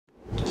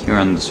Here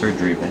on the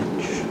surgery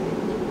bench,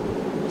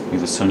 we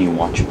have a Sony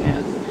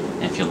Watchman,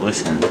 and if you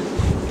listen,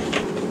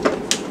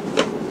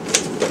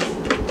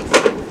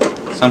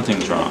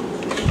 something's wrong.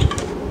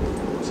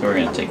 So we're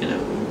gonna take it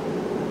out.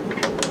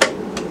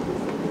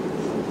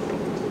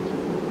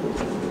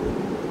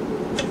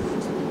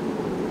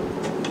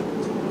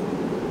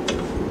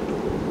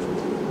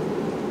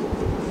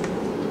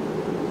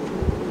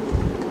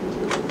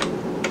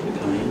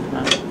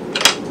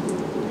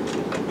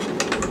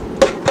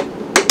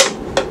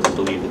 I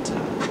believe it's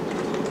out.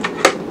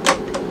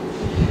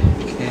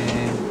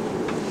 Okay.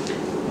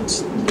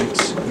 What's the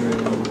next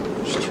screw?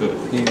 There's two up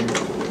here.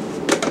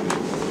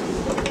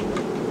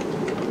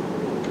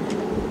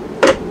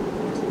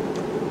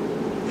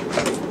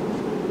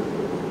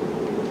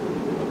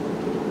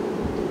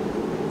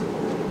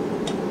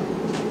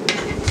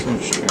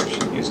 Which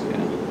direction these go?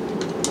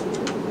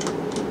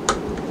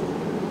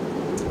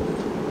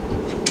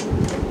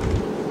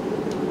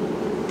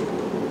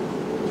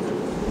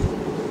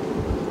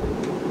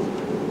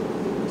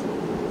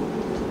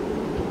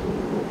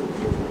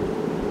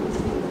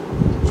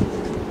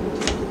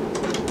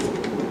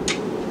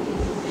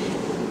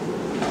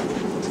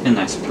 It's got a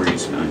nice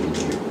breeze going in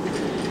here.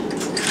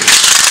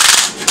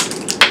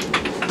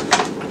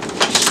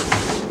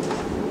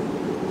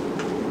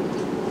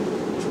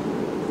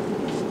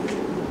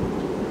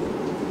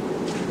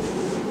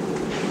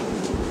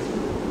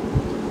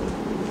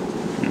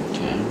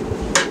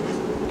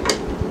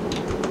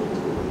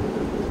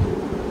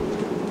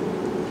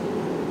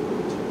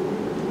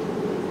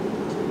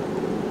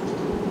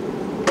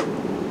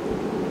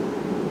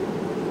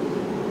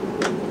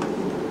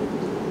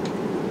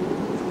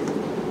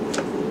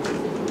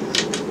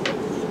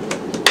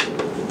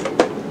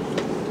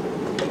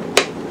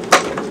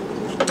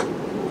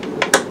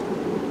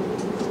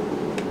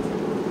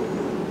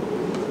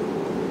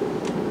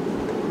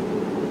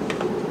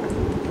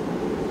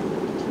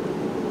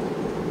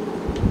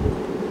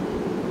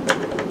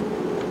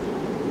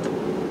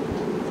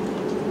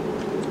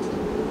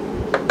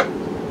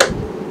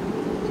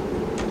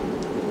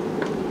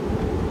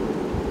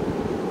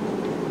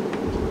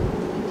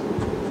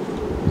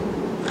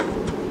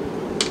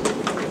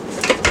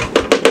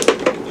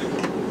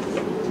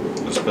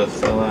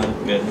 Both fell out.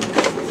 Good.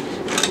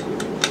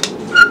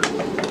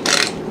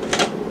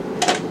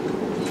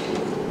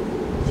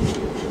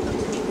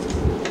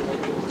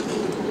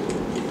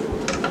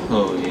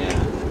 Oh yeah.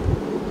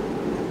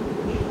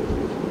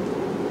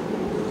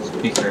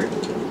 Speaker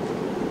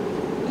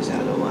is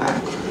out of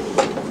whack.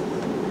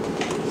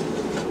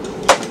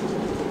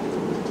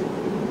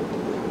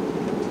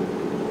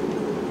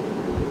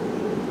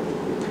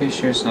 Pretty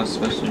sure it's not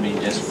supposed to be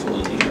just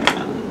floating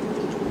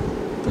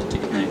around, but to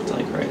connect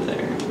like right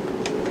there.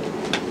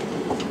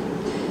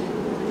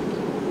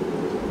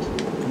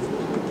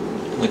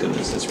 Look at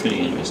this, that's pretty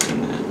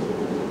interesting, that.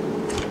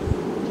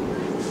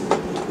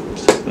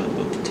 Just gonna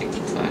go take the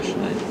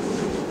flashlight.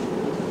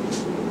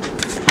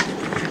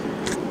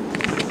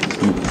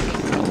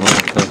 A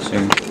little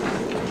closer.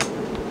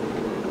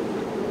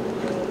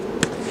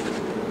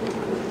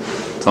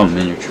 It's all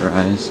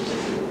miniaturized.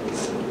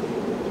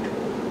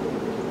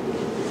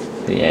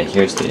 But yeah,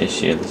 here's the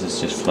issue, this is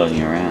just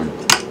floating around.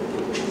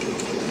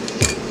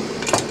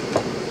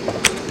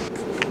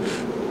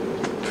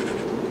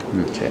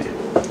 Okay.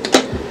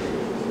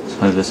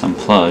 Have this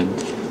unplugged.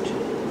 So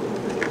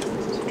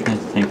I'm trying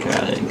to think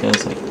about it. It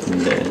goes like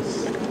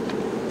this.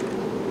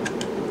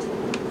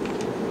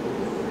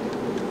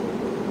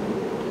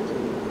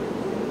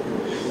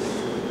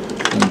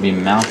 It'll be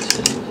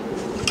mounted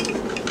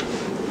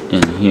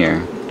in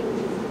here.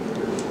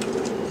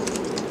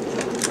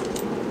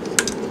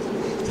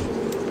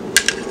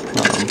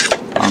 Well,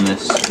 on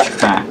this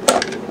track.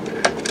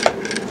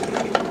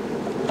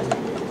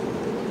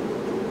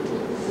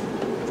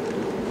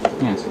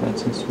 Yeah, so that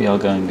seems to be all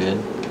going good.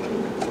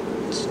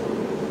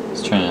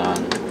 Let's turn it on.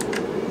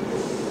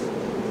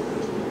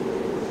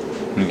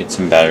 I'm gonna get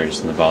some batteries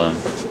in the bottom.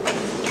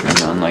 Turn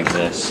it on like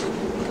this.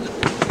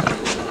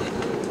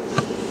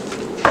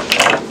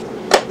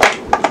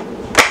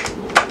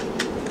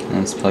 And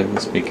let's plug the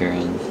speaker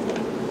in.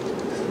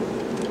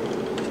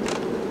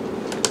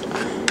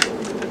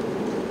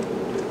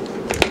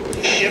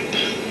 Ship,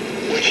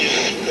 which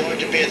is going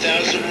to be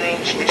 1,000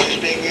 rooms, which is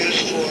being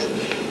used for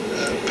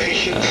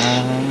patients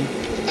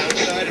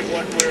outside of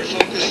what we're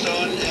focused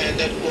on, and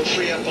that will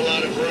free up a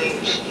lot of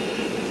rooms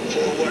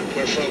for what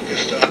we're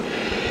focused on.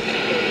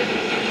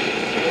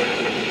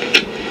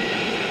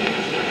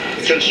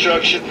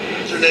 Construction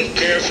and then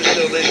care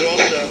facilities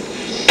also.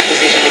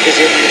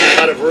 A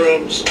lot of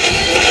rooms.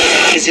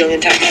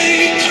 Gazillion times.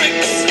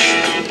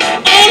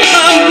 On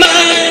my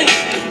mind.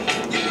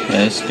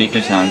 The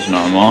speaker sounds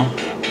normal.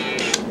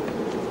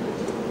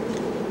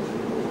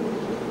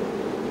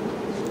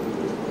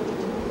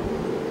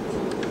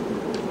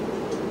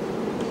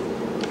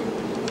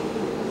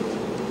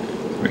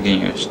 We're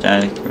getting our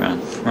static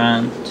around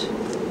front.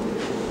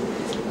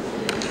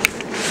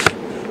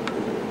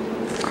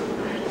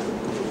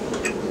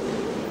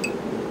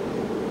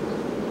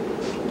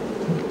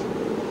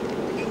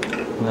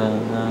 Yeah,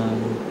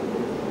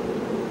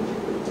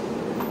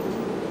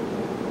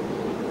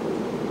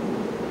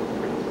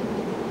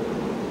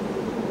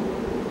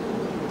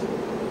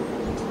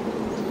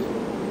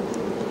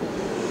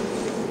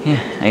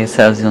 I guess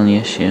that was the only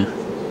issue.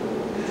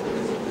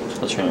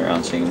 I'll turn it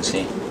around so you can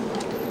see.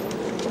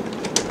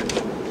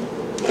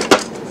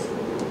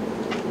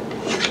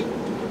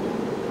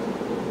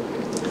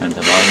 And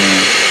the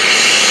volume.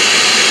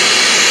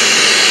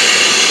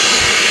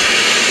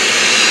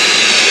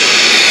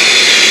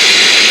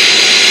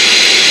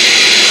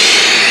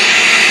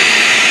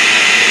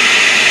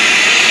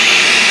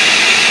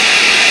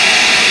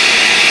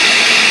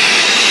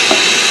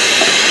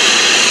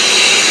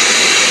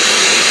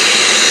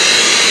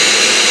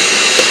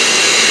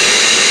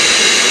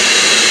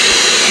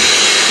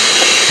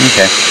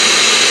 Okay.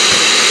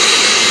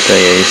 So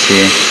yeah, you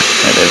see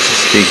that there's a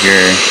speaker.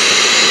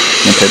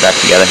 I'm gonna put it back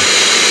together.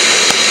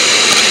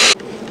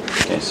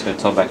 Okay, so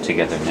it's all back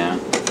together now.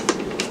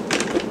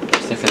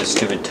 Except for the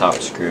stupid top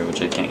screw,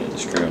 which I can't get the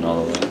screw in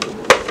all the way.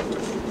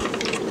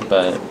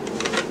 But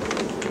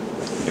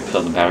I'm gonna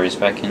put the batteries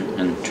back in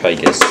and try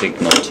to get a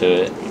signal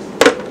to it.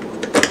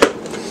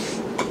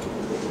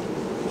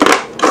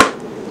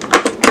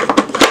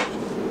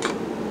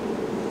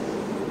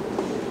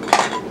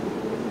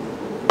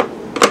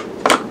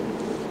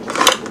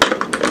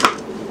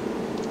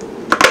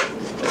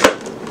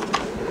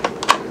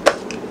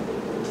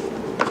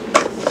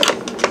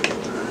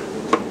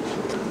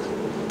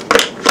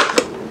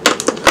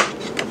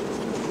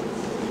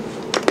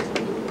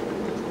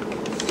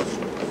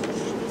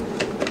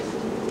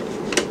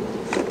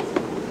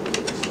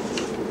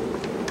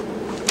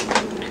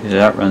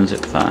 That runs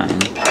it fine.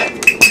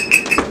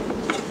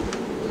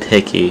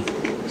 Picky.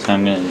 So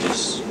I'm gonna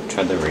just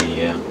try the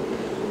radio.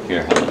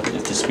 Hear how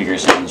if the speaker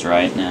sounds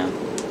right now. You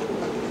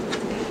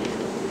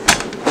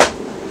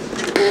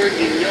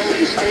know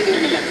he's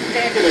studying in a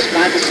fabulous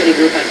Bible study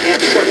group on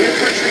campus.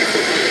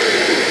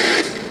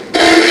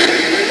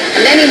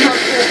 Many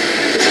helpful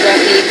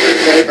won't need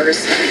waivers.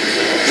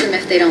 Even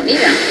if they don't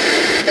need them.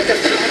 But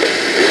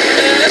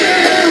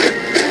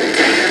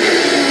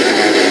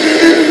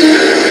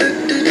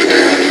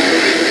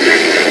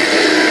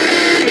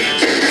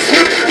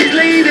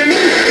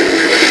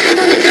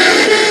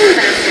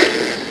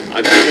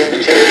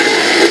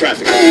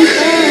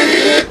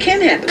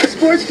can happen.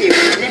 Sports view.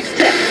 Next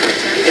step.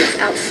 It's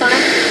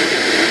outside.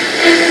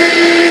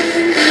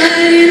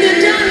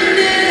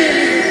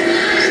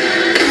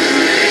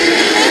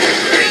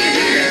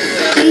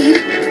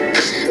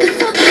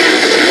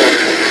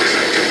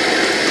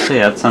 So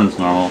yeah, that sounds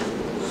normal.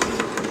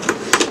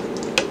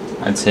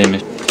 I'd say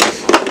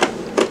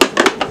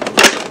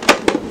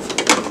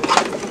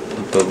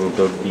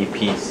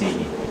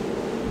BPC.